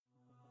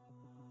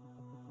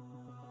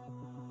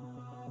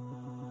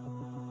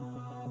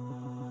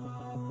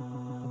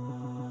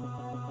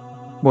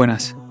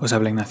Buenas, os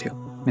habla Ignacio.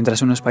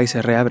 Mientras unos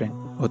países reabren,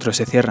 otros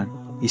se cierran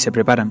y se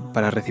preparan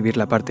para recibir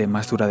la parte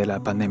más dura de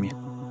la pandemia.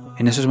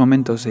 En esos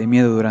momentos de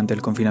miedo durante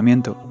el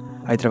confinamiento,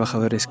 hay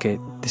trabajadores que,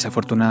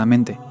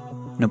 desafortunadamente,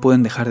 no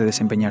pueden dejar de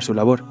desempeñar su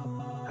labor,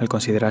 al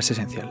considerarse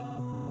esencial.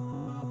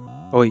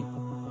 Hoy,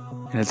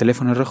 en el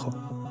Teléfono Rojo,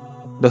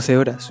 12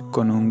 horas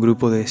con un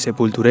grupo de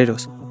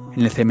sepultureros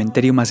en el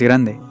Cementerio Más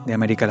Grande de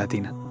América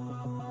Latina.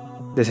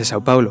 Desde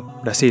Sao Paulo,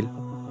 Brasil,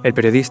 el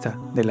periodista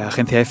de la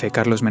Agencia Efe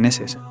Carlos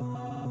Meneses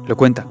lo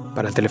cuenta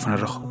para el Teléfono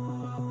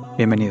Rojo.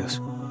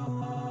 Bienvenidos.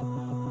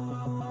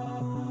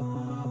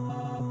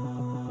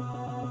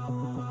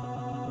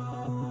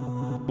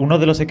 Uno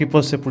de los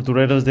equipos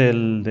sepultureros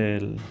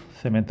del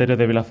cementerio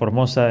de Vila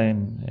Formosa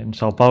en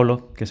Sao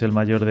Paulo, que es el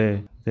mayor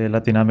de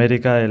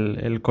Latinoamérica,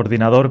 el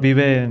coordinador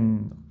vive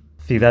en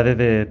Cidade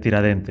de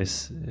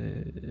Tiradentes.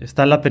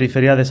 Está en la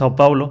periferia de Sao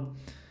Paulo,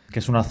 que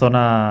es una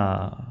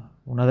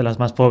de las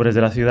más pobres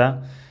de la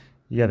ciudad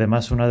y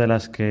además una de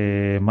las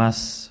que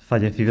más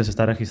fallecidos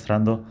está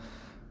registrando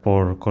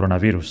por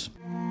coronavirus.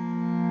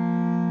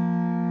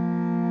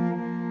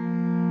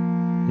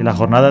 Y la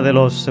jornada de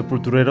los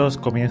sepultureros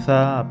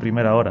comienza a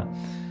primera hora.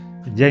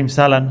 James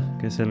Allan,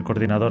 que es el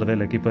coordinador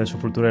del equipo de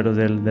sepultureros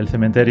del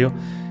cementerio,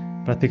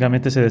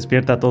 prácticamente se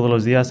despierta todos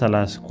los días a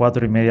las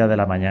 4:30 de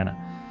la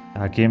mañana.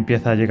 Aquí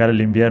empieza a llegar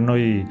el invierno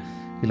y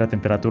la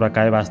temperatura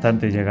cae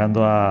bastante,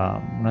 llegando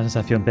a una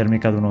sensación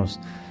térmica de unos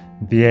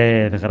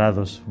 10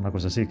 grados, una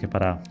cosa así, que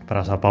para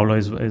Sao Paulo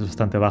es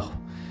bastante bajo.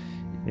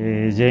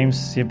 James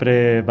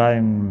siempre va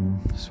en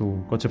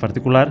su coche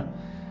particular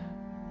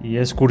y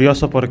es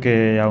curioso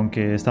porque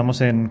aunque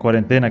estamos en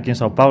cuarentena aquí en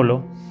Sao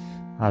Paulo,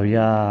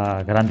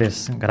 había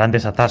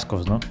grandes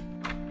atascos, ¿no?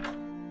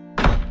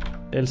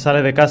 Él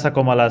sale de casa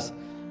como a las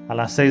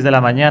 6 de la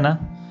mañana,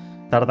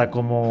 tarda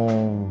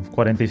como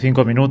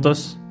 45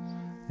 minutos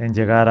en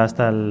llegar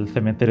hasta el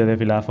cementerio de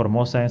Vila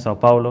Formosa en Sao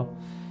Paulo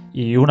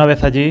y una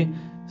vez allí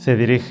se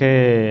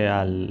dirige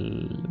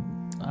al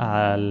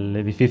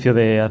edificio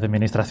de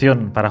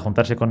administración para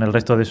juntarse con el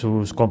resto de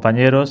sus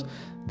compañeros,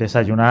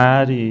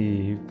 desayunar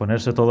y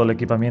ponerse todo el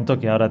equipamiento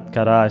que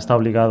ahora está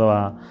obligado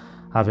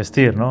a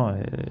vestir, ¿no?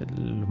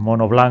 El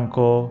mono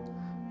blanco,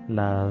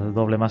 la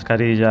doble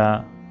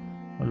mascarilla,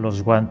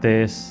 los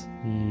guantes.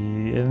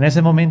 Y en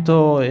ese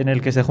momento en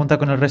el que se junta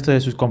con el resto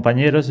de sus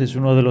compañeros es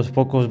uno de los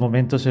pocos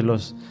momentos en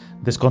los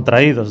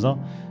descontraídos, ¿no?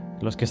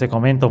 En los que se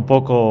comenta un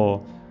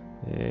poco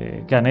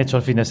qué han hecho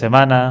el fin de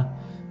semana,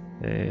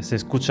 se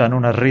escuchan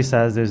unas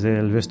risas desde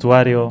el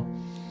vestuario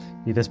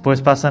y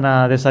después pasan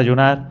a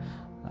desayunar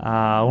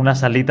a una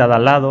salita de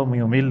al lado,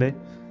 muy humilde,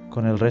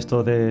 con el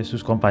resto de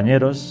sus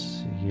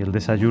compañeros, y el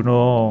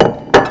desayuno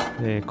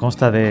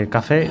consta de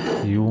café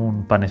y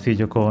un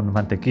panecillo con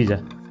mantequilla.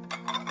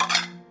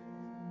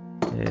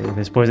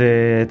 Después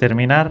de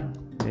terminar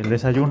el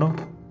desayuno,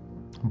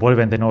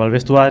 vuelven de nuevo al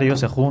vestuario,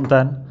 se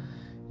juntan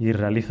y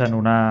realizan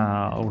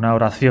una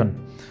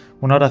oración.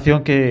 Una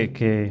oración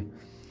que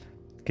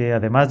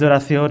además de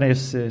oración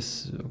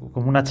es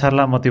como una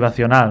charla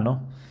motivacional,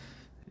 ¿no?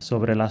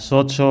 Sobre las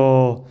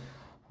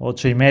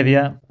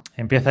 8:30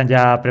 empiezan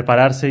ya a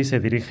prepararse y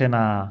se dirigen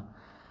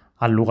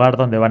al lugar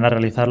donde van a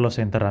realizar los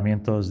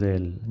enterramientos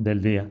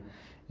del día.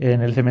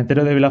 En el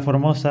cementerio de Vila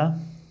Formosa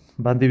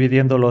van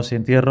dividiendo los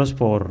entierros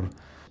por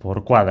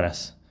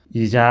cuadras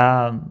y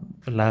ya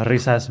las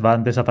risas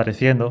van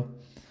desapareciendo,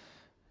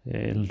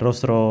 el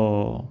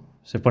rostro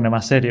se pone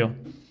más serio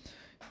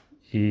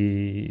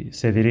y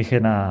se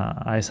dirigen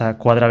a esa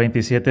cuadra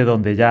 27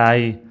 donde ya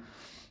hay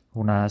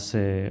unas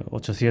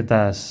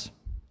 800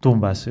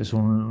 tumbas. Es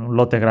un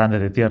lote grande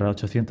de tierra,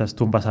 800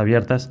 tumbas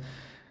abiertas.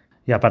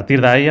 Y a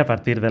partir de ahí, a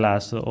partir de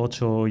las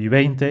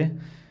 8:20,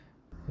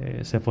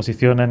 se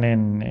posicionan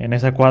en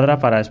esa cuadra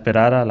para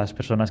esperar a las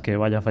personas que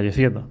vayan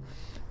falleciendo.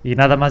 Y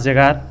nada más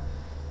llegar,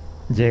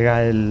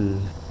 llega el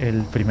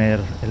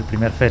primer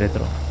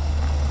féretro.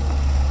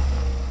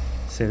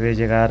 Se ve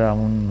llegar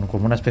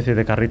como una especie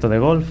de carrito de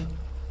golf,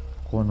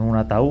 con un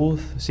ataúd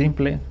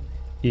simple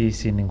y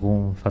sin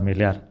ningún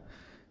familiar.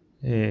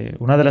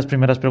 Una de las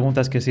primeras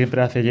preguntas que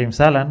siempre hace James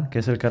Allan, que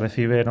es el que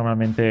recibe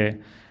normalmente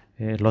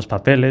los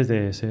papeles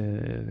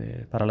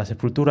para la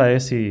sepultura,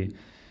 es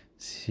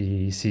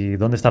si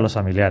dónde están los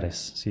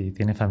familiares, si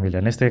tiene familia.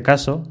 En este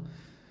caso,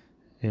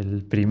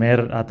 el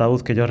primer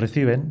ataúd que ellos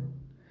reciben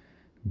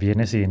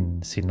viene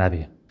sin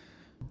nadie.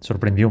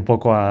 Sorprendió un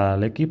poco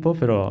al equipo,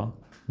 pero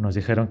nos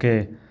dijeron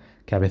que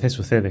a veces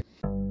sucede.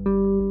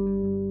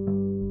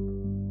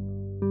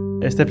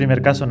 Este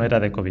primer caso no era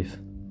de COVID.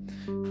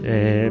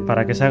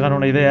 Para que se hagan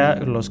una idea,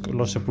 los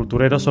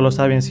sepultureros solo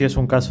saben si es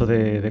un caso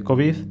de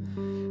COVID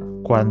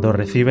cuando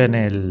reciben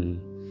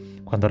el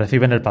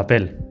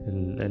papel,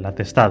 el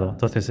atestado.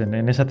 Entonces,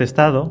 en ese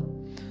atestado,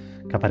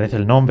 que aparece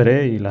el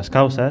nombre y las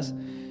causas,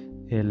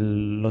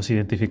 los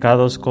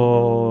identificados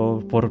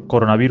por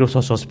coronavirus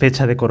o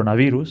sospecha de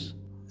coronavirus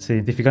se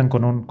identifican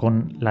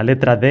con la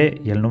letra D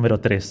y el número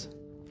 3.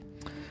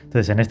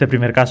 Entonces, en este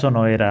primer caso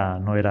no era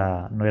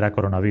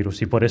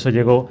coronavirus y por eso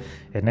llegó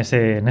en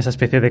esa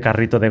especie de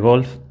carrito de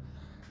golf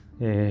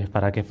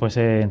para que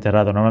fuese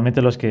enterrado.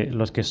 Normalmente los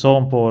que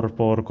son por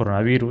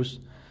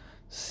coronavirus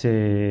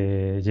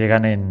se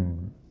llegan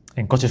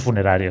en coches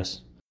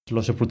funerarios.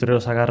 Los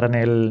sepultureros agarran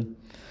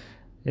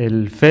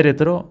el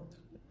féretro,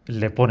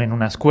 le ponen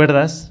unas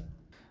cuerdas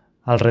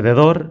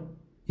alrededor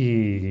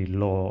y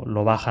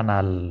lo bajan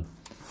a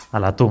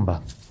la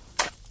tumba.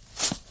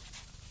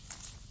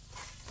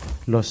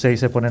 Los 6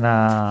 se ponen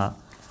a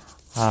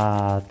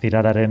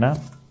tirar arena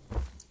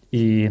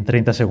y en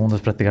 30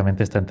 segundos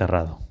prácticamente está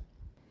enterrado.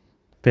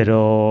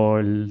 Pero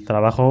el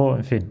trabajo,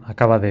 en fin,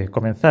 acaba de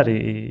comenzar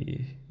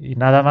y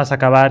nada más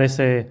acabar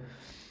ese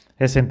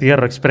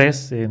entierro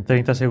express, en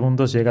 30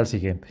 segundos llega el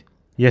siguiente.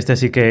 Y este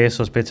sí que es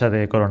sospecha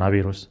de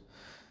coronavirus.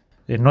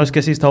 No es que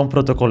exista un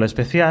protocolo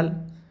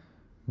especial,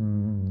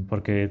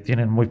 porque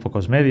tienen muy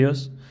pocos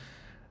medios,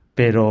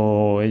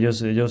 pero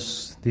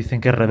ellos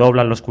dicen que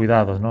redoblan los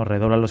cuidados, ¿no?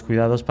 Redoblan los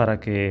cuidados para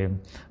que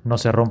no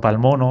se rompa el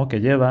mono que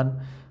llevan,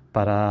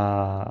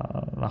 para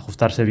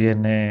ajustarse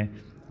bien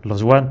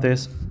los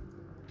guantes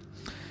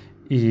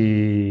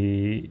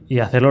y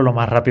hacerlo lo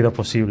más rápido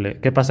posible.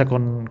 ¿Qué pasa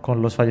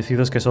con los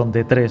fallecidos que son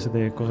de 3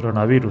 de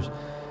coronavirus?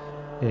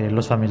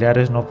 Los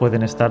familiares no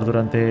pueden estar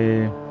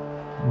durante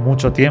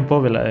mucho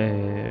tiempo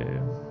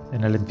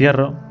en el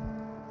entierro,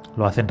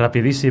 lo hacen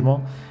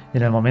rapidísimo.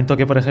 En el momento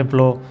que, por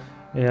ejemplo,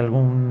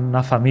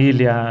 alguna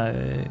familia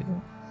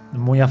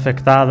muy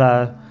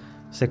afectada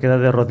se queda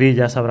de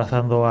rodillas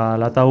abrazando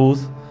al ataúd,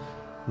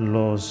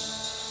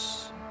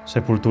 los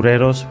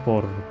sepultureros,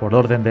 por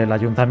orden del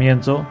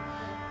ayuntamiento,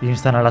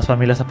 instan a las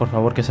familias a por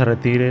favor que se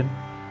retiren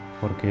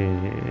porque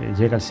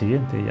llega el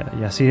siguiente,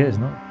 y así es,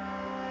 ¿no?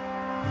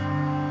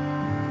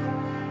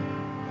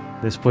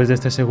 Después de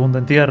este segundo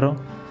entierro,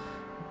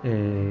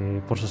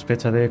 por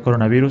sospecha de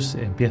coronavirus,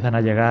 empiezan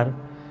a llegar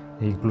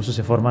e incluso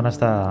se forman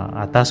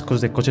hasta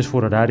atascos de coches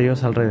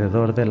funerarios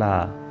alrededor de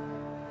la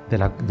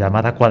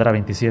llamada cuadra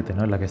 27,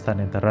 ¿no? En la que están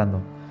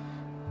enterrando.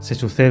 Se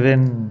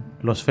suceden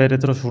los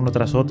féretros uno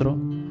tras otro,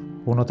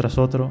 uno tras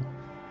otro,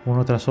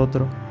 uno tras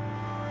otro.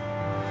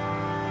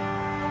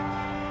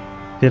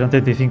 Hicieron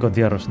 35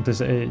 entierros.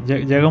 Entonces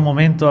llega un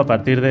momento a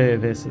partir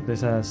de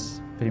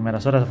esas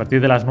primeras horas, a partir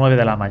de las 9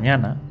 de la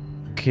mañana,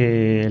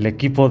 que el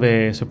equipo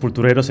de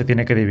sepultureros se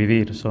tiene que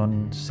dividir.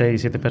 Son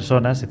 6-7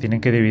 personas, se tienen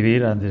que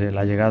dividir ante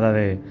la llegada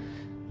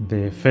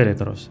de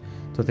féretros.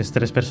 Entonces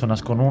 3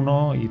 personas con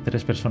uno y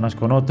 3 personas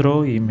con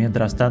otro, y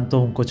mientras tanto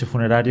un coche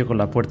funerario con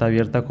la puerta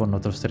abierta con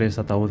otros 3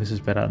 ataúdes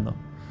esperando.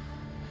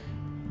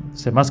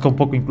 Se masca un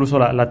poco incluso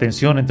la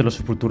tensión entre los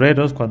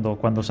sepultureros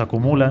cuando se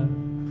acumulan.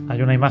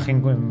 Hay una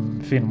imagen,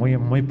 en fin, muy,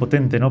 muy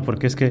potente, ¿no?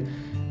 Porque es que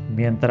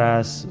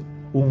mientras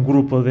un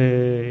grupo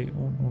de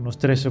unos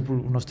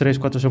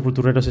 3-4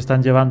 sepultureros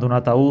están llevando un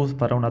ataúd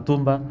para una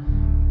tumba,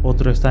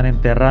 otros están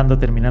enterrando,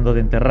 terminando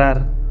de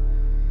enterrar,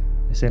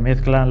 se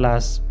mezclan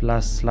las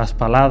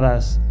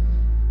paladas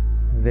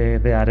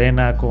de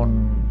arena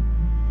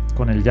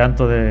con el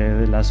llanto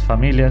de las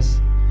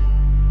familias.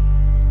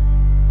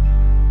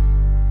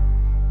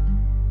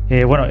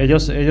 Bueno,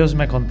 ellos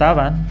me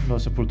contaban,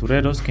 los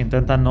sepultureros, que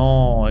intentan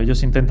no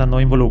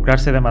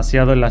involucrarse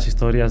demasiado en las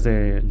historias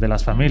de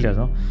las familias,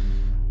 ¿no?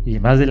 Y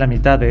más de la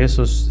mitad de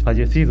esos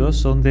fallecidos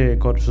son de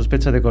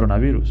sospecha de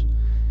coronavirus.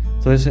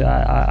 Entonces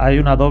hay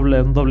un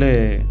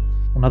doble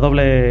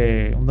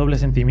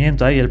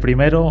sentimiento ahí. El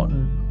primero,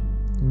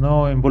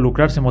 no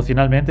involucrarse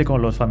emocionalmente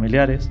con los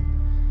familiares,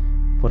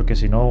 porque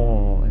si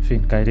no, en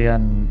fin,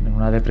 caerían en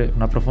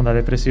una profunda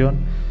depresión.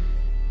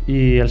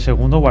 Y el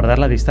segundo, guardar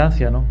la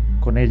distancia, ¿no?,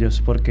 con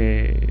ellos,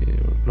 porque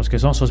los que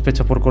son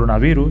sospecha por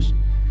coronavirus,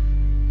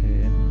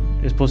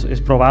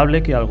 es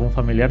probable que algún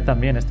familiar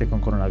también esté con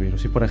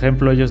coronavirus. Y por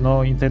ejemplo, ellos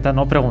intentan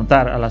no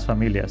preguntar a las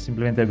familias,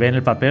 simplemente ven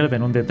el papel,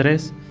 ven un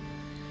D3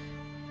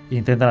 e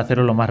intentan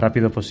hacerlo lo más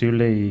rápido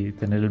posible y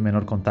tener el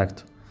menor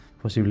contacto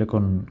posible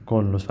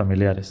con los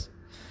familiares.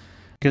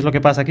 ¿Qué es lo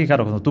que pasa aquí?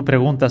 Claro, cuando tú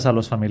preguntas a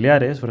los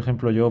familiares, por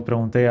ejemplo, yo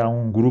pregunté a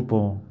un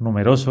grupo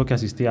numeroso que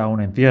asistía a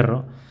un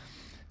entierro,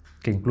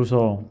 que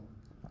incluso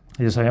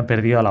ellos habían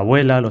perdido a la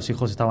abuela, los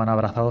hijos estaban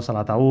abrazados al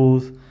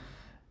ataúd,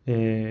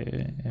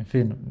 en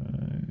fin,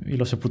 y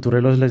los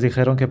sepultureros les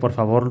dijeron que por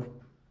favor,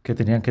 que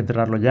tenían que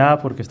enterrarlo ya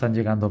porque están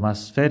llegando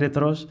más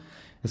féretros.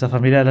 Esa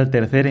familia era el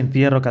tercer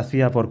entierro que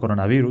hacía por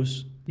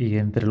coronavirus, y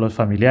entre los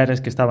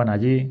familiares que estaban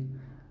allí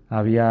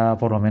había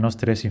por lo menos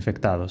 3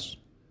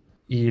 infectados.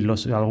 Y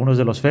algunos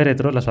de los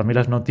féretros, las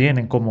familias no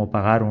tienen cómo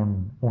pagar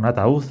un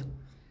ataúd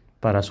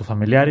para su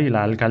familiar, y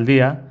la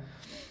alcaldía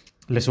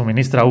le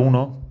suministra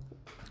uno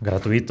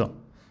gratuito.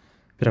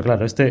 Pero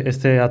claro,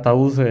 este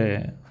ataúd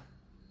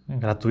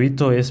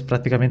gratuito es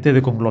prácticamente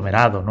de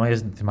conglomerado, no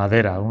es de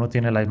madera. Uno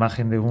tiene la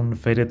imagen de un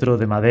féretro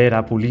de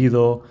madera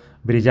pulido,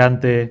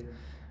 brillante.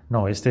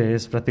 No, este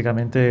es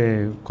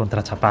prácticamente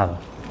contrachapado.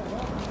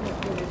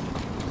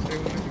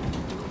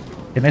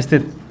 En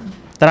este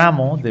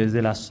tramo,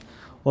 desde las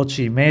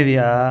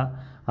 8:30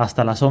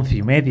 hasta las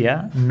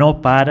 11:30,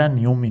 no para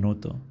ni un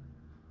minuto.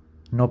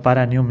 No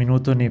para ni un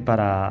minuto ni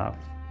para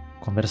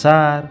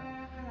conversar,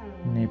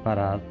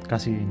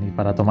 casi ni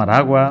para tomar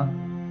agua,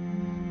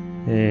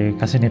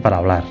 casi ni para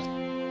hablar.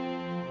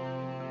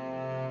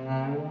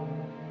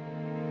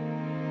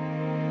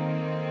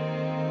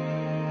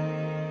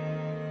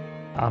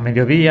 a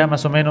mediodía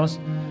más o menos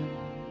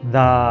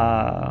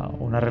da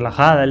una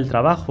relajada el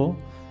trabajo.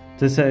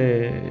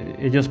 Entonces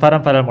ellos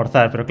paran para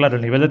almorzar, pero claro,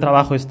 el nivel de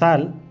trabajo es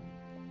tal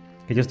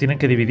que ellos tienen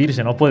que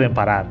dividirse, no pueden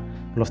parar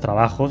los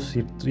trabajos,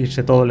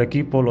 irse todo el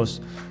equipo,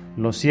 los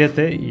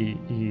 7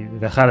 y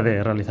dejar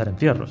de realizar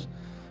entierros,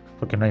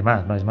 porque no hay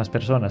más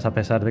personas, a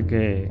pesar de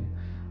que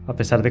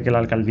la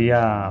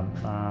alcaldía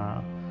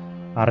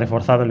ha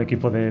reforzado el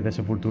equipo de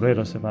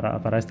sepultureros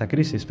para esta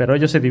crisis, pero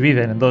ellos se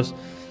dividen en dos.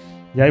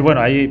 Y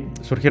ahí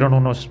surgieron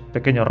unos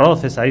pequeños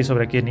roces ahí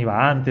sobre quién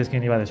iba antes,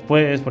 quién iba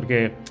después,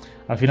 porque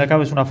al fin y al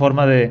cabo es una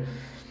forma de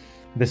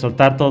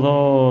soltar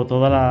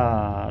toda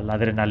la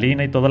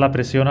adrenalina y toda la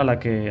presión a la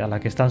que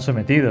están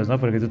sometidos, ¿no?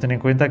 Porque tú ten en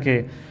cuenta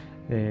que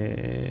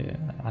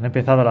han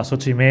empezado a las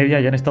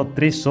 8:30 y han estado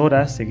 3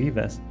 horas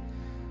seguidas.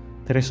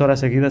 3 horas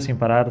seguidas sin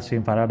parar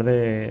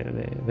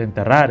de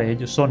enterrar.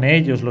 Son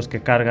ellos los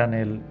que cargan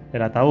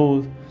el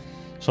ataúd,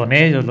 son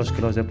ellos los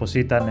que los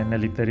depositan en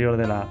el interior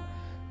de la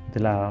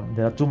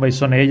tumba, y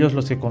son ellos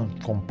los que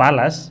con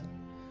palas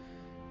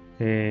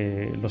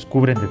los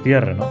cubren de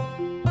tierra, ¿no?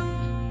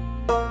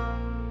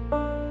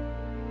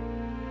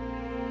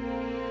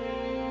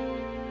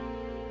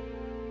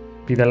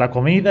 Piden la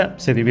comida,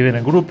 se dividen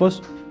en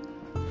grupos,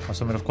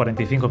 más o menos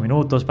 45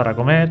 minutos para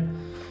comer,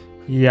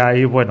 y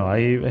ahí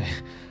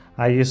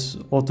es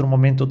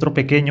otro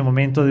pequeño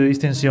momento de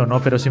distensión, ¿no?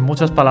 Pero sin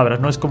muchas palabras,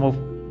 no es como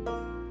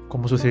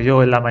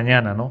sucedió en la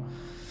mañana, ¿no?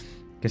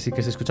 Que sí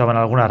que se escuchaban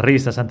algunas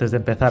risas antes de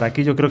empezar.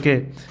 Aquí yo creo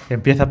que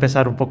empieza a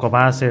pesar un poco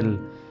más el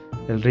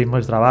ritmo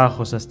del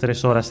trabajo, esas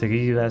 3 horas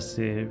seguidas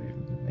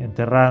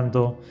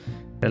enterrando.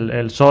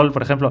 El sol,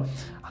 por ejemplo,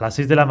 a las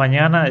 6 de la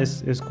mañana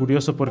es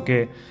curioso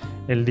porque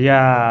el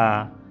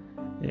día,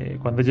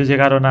 cuando ellos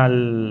llegaron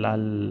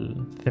al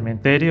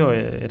cementerio,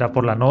 era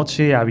por la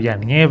noche, había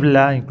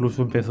niebla,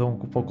 incluso empezó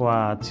un poco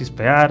a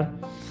chispear,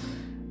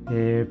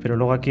 pero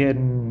luego aquí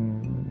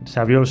se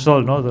abrió el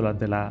sol, ¿no?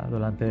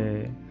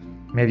 durante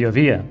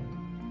mediodía,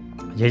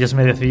 y ellos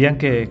me decían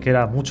que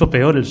era mucho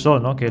peor el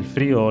sol, ¿no? Que el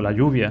frío o la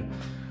lluvia,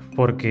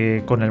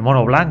 porque con el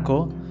mono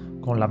blanco,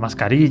 con la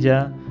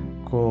mascarilla,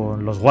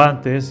 con los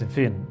guantes, en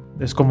fin,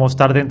 es como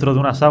estar dentro de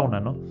una sauna,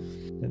 ¿no?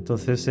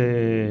 Entonces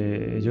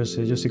ellos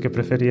sí que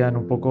preferían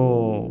un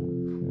poco,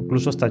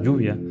 incluso hasta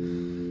lluvia.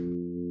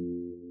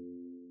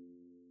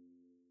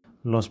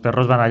 Los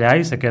perros van allá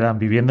y se quedan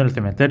viviendo en el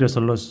cementerio,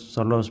 son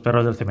los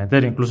perros del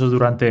cementerio. Incluso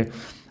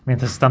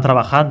mientras están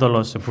trabajando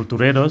los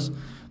sepultureros,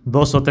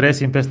 2 o 3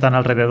 siempre están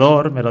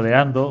alrededor,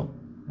 merodeando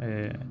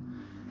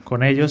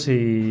con ellos,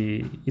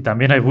 y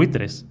también hay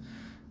buitres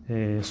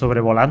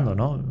sobrevolando,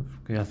 ¿no?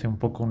 Que hace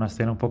una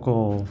escena un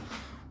poco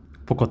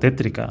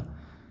tétrica.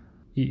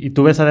 Y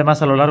tú ves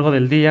además a lo largo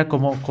del día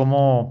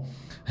cómo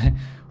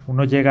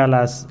uno llega a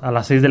las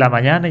 6 de la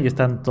mañana y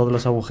están todos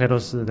los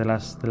agujeros de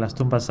las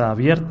tumbas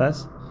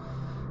abiertas,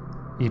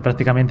 y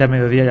prácticamente a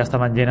mediodía ya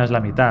estaban llenas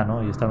la mitad,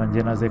 ¿no? Y estaban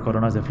llenas de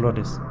coronas de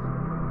flores.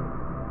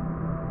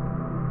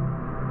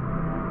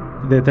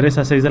 De 3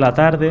 a 6 de la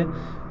tarde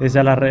es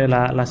ya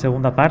la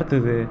segunda parte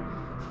de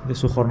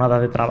su jornada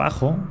de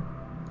trabajo,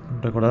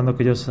 recordando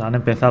que ellos han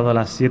empezado a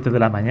las 7 de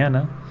la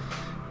mañana,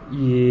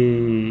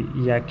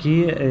 y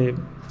aquí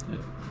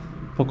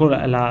un poco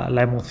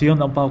la emoción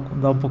da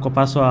un poco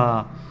paso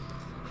a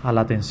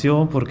la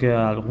tensión, porque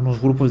algunos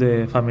grupos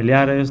de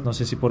familiares, no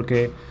sé si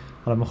porque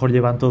a lo mejor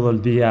llevan todo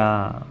el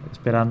día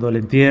esperando el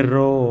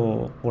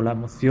entierro o la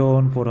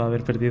emoción por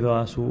haber perdido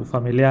a su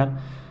familiar,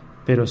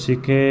 pero sí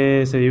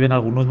que se viven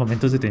algunos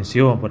momentos de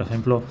tensión. Por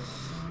ejemplo,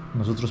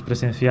 nosotros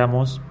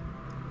presenciamos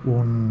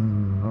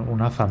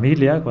una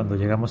familia cuando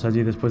llegamos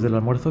allí después del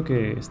almuerzo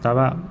que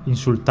estaba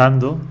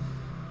insultando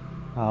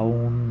a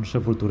un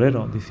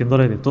sepulturero,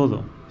 diciéndole de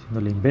todo,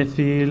 diciéndole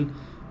imbécil,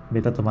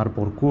 vete a tomar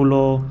por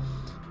culo.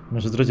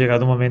 Nosotros,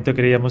 llegado un momento,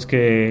 creíamos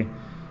que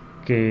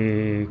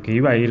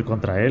iba a ir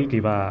contra él, que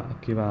iba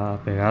a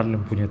pegarle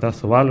un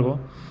puñetazo o algo.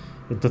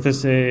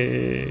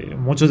 Entonces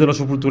muchos de los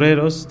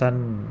sepultureros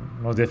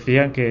nos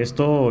decían que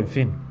esto, en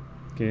fin,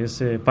 que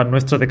es pan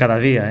nuestro de cada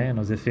día,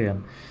 nos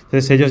decían.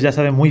 Entonces ellos ya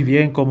saben muy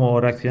bien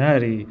cómo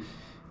reaccionar y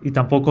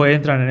tampoco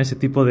entran en ese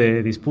tipo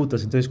de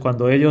disputas. Entonces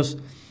cuando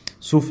ellos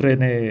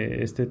sufren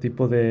este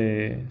tipo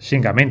de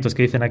xingamentos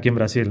que dicen aquí en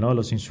Brasil, ¿no?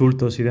 Los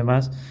insultos y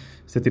demás,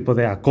 este tipo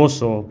de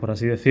acoso, por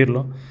así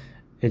decirlo,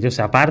 ellos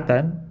se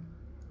apartan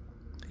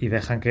y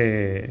dejan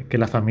que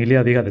la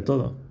familia diga de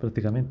todo,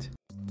 prácticamente.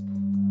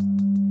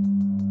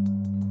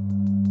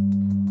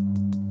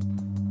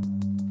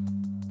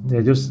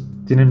 Ellos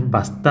tienen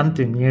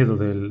bastante miedo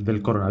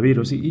del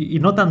coronavirus, y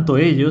no tanto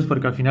ellos,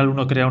 porque al final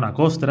uno crea una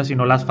costra,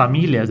 sino las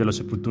familias de los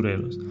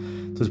sepultureros.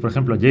 Entonces, por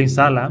ejemplo, James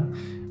Allan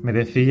me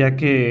decía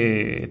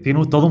que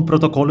tiene todo un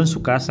protocolo en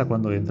su casa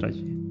cuando entra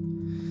allí,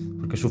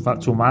 porque su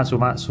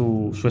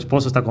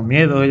esposo está con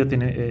miedo,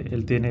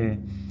 él tiene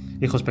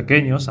hijos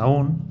pequeños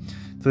aún.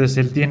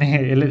 Entonces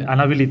han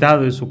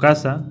habilitado en su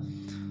casa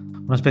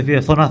una especie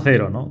de zona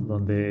cero, ¿no?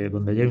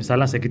 Donde James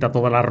Allan se quita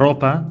toda la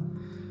ropa,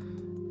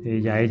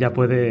 y ya ella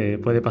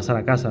puede pasar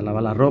a casa,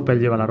 lavar la ropa, él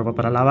lleva la ropa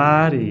para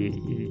lavar,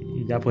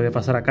 y ya puede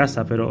pasar a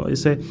casa, pero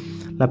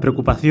la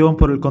preocupación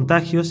por el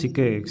contagio sí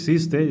que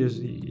existe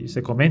y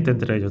se comenta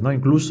entre ellos, ¿no?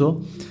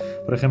 Incluso,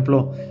 por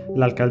ejemplo,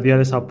 la alcaldía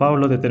de Sao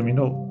Paulo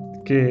determinó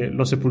que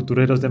los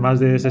sepultureros de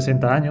más de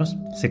 60 años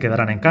se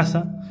quedarán en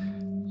casa,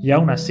 y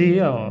aún así,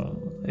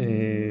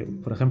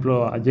 por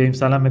ejemplo, a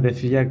James Allan me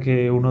decía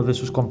que uno de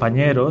sus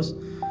compañeros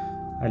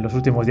en los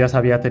últimos días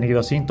había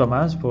tenido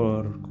síntomas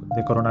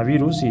de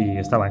coronavirus y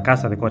estaba en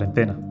casa de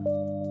cuarentena.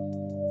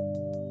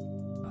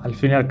 Al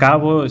fin y al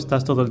cabo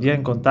estás todo el día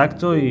en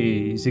contacto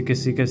y sí que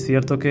es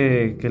cierto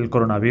que el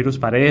coronavirus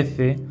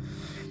parece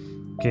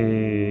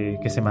que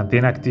se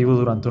mantiene activo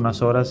durante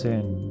unas horas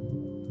en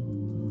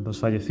los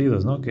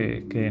fallecidos, ¿no?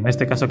 Que en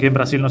este caso aquí en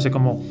Brasil, no sé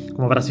cómo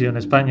habrá sido en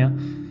España,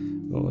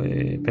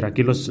 pero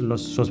aquí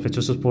los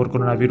sospechosos por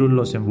coronavirus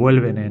los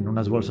envuelven en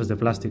unas bolsas de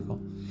plástico.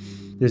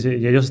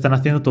 Y ellos están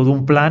haciendo todo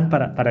un plan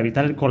para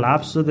evitar el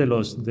colapso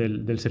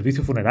del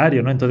servicio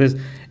funerario, ¿no? Entonces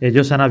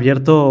ellos han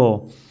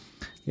abierto,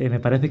 me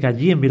parece que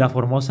allí en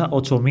Vilaformosa,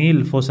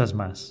 8.000 fosas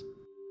más.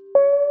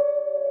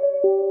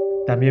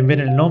 También ven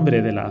el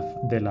nombre de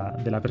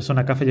la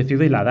persona que ha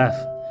fallecido y la edad.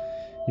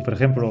 Y por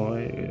ejemplo,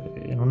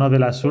 en una de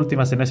las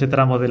últimas, en ese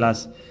tramo de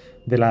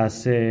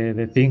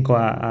 5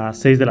 a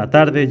 6 de la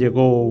tarde,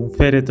 llegó un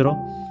féretro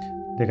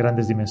de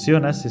grandes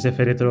dimensiones. Ese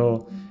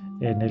féretro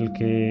en el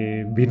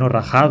que vino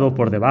rajado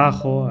por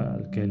debajo,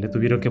 al que le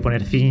tuvieron que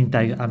poner cinta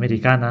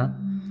americana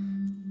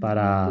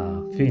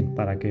para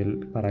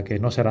que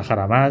no se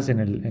rajara más en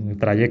el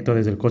trayecto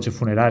desde el coche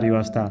funerario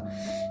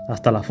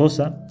hasta la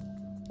fosa.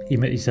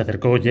 Y se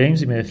acercó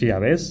James y me decía,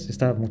 ¿ves?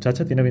 Esta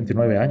muchacha tiene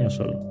 29 años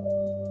solo.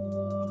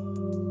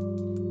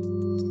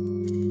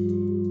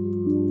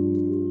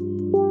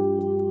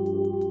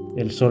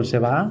 El sol se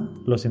va,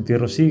 los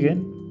entierros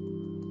siguen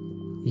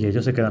y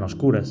ellos se quedan a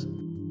oscuras.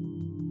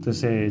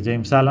 Entonces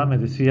James Allan me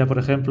decía, por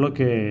ejemplo,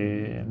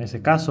 que en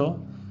ese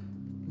caso,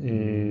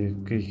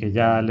 que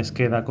ya les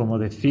queda como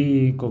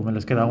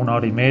les queda 1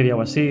 hora y media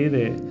o así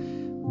de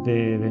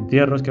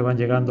entierros que van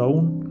llegando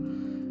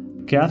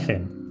aún. ¿Qué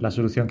hacen? La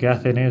solución que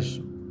hacen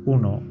es,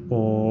 uno,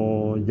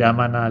 o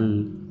llaman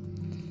al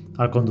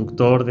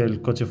conductor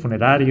del coche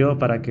funerario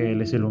para que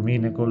les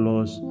ilumine con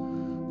los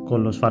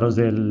faros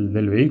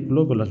del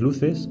vehículo, con las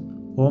luces,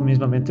 o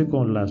mismamente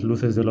con las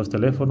luces de los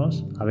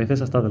teléfonos, a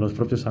veces hasta de los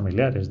propios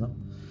familiares, ¿no?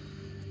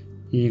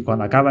 Y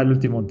cuando acaba el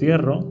último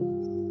entierro,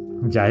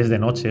 ya es de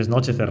noche, es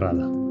noche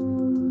cerrada.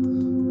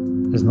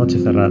 Es noche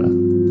cerrada.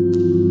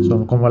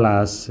 Son como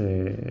las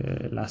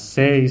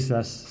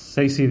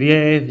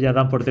 6:10, ya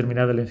dan por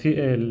terminado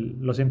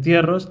los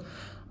entierros.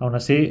 Aún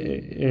así,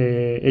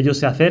 ellos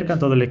se acercan,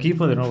 todo el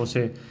equipo, de nuevo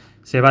se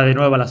va de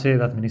nuevo a la sede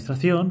de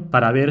administración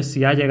para ver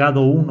si ha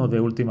llegado uno de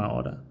última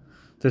hora.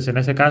 Entonces, en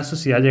ese caso,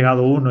 si ha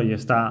llegado uno y el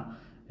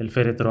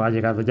féretro ha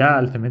llegado ya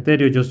al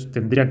cementerio, ellos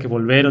tendrían que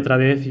volver otra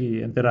vez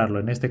y enterrarlo.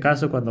 En este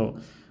caso, cuando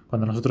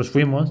nosotros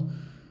fuimos,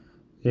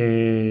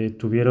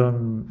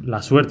 tuvieron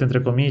la suerte,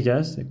 entre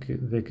comillas,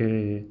 de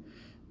que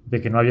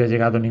no había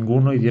llegado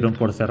ninguno y dieron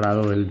por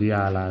cerrado el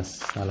día a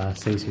las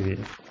 6:10.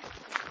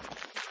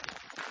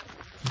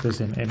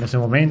 Entonces, en ese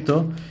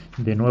momento,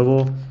 de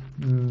nuevo,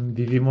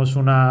 vivimos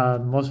una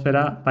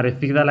atmósfera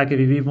parecida a la que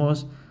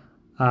vivimos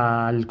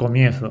al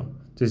comienzo.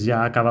 Entonces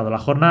ya ha acabado la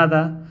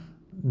jornada,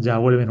 ya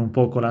vuelven un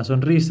poco las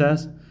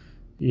sonrisas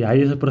y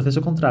ahí es el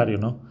proceso contrario,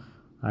 ¿no?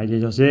 Ahí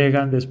ellos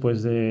llegan,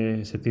 después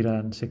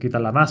se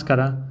quitan la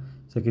máscara,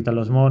 se quitan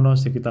los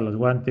monos, se quitan los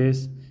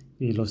guantes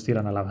y los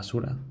tiran a la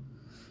basura.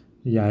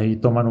 Y ahí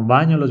toman un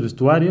baño en los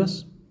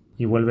vestuarios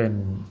y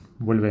vuelven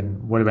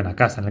a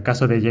casa. En el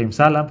caso de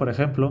James Allan, por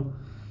ejemplo,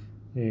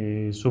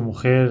 su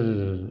mujer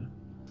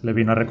le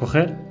vino a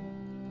recoger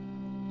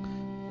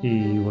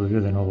y volvió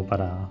de nuevo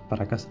para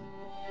casa.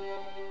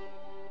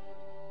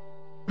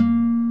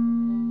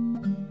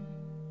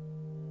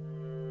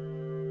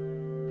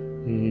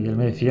 Y él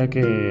me decía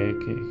que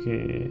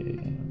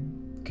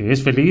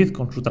es feliz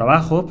con su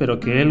trabajo, pero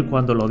que él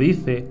cuando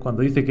dice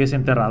que es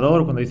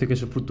enterrador, cuando dice que es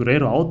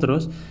sepulturero a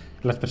otros,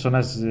 las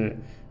personas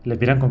le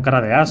miran con cara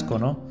de asco,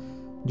 ¿no?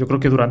 Yo creo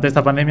que durante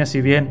esta pandemia,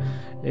 si bien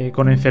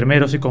con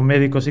enfermeros y con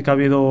médicos sí que ha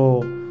habido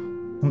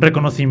un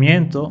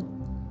reconocimiento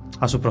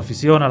a su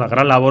profesión, a la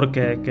gran labor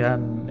que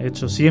han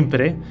hecho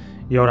siempre,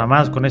 y ahora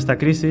más con esta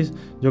crisis,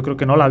 yo creo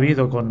que no la ha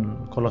habido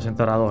con los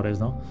enterradores,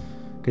 ¿no?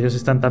 Que ellos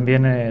están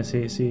también,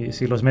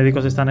 si los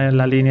médicos están en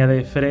la línea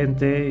de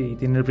frente y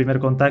tienen el primer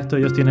contacto,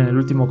 ellos tienen el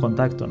último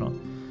contacto, ¿no?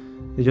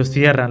 Ellos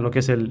cierran lo que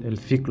es el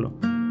ciclo.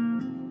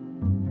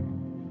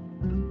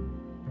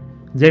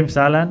 James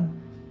Allan,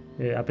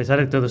 a pesar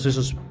de todos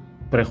esos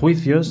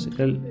prejuicios,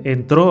 él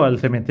entró al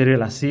cementerio a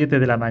las 7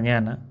 de la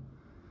mañana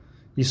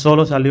y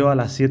solo salió a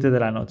las 7 de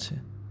la noche.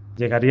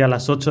 Llegaría a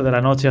las 8 de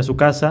la noche a su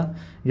casa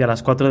y a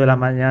las 4 de la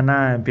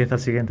mañana empieza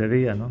el siguiente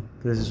día, ¿no?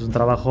 Entonces es un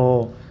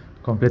trabajo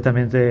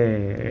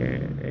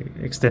completamente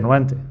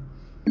extenuante.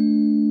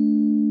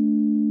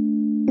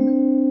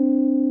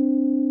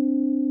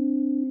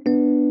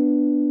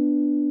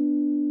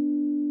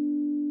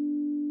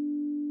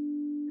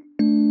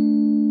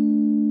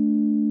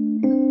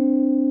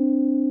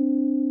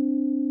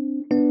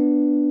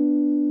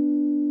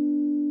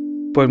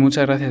 Pues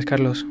muchas gracias,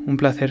 Carlos. Un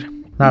placer.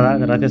 Nada,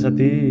 gracias a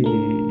ti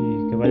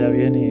y que vaya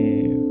bien.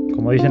 Y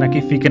como dicen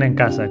aquí, fiquen en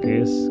casa,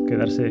 que es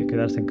quedarse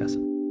en casa.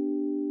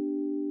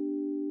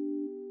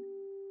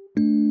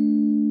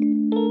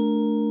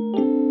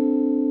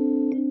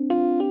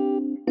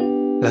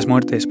 Las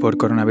muertes por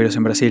coronavirus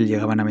en Brasil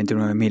llegaban a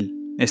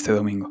 29.000 este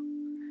domingo.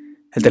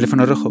 El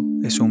Teléfono Rojo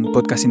es un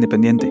podcast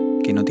independiente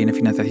que no tiene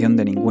financiación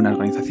de ninguna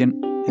organización,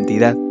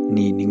 entidad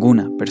ni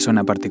ninguna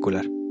persona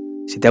particular.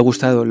 Si te ha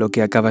gustado lo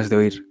que acabas de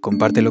oír,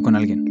 compártelo con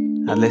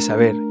alguien. Hazle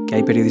saber que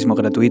hay periodismo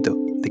gratuito,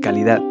 de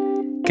calidad,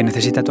 que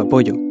necesita tu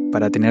apoyo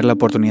para tener la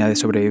oportunidad de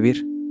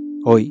sobrevivir,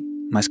 hoy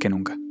más que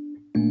nunca.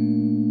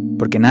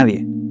 Porque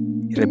nadie,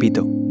 y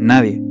repito,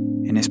 nadie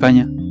en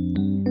España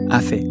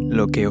hace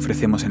lo que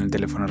ofrecemos en el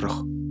Teléfono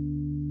Rojo.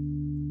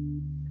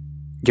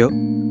 Yo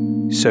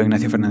soy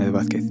Ignacio Fernández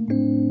Vázquez,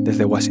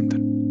 desde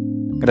Washington.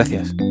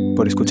 Gracias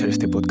por escuchar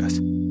este podcast.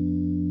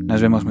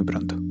 Nos vemos muy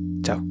pronto.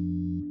 Chao.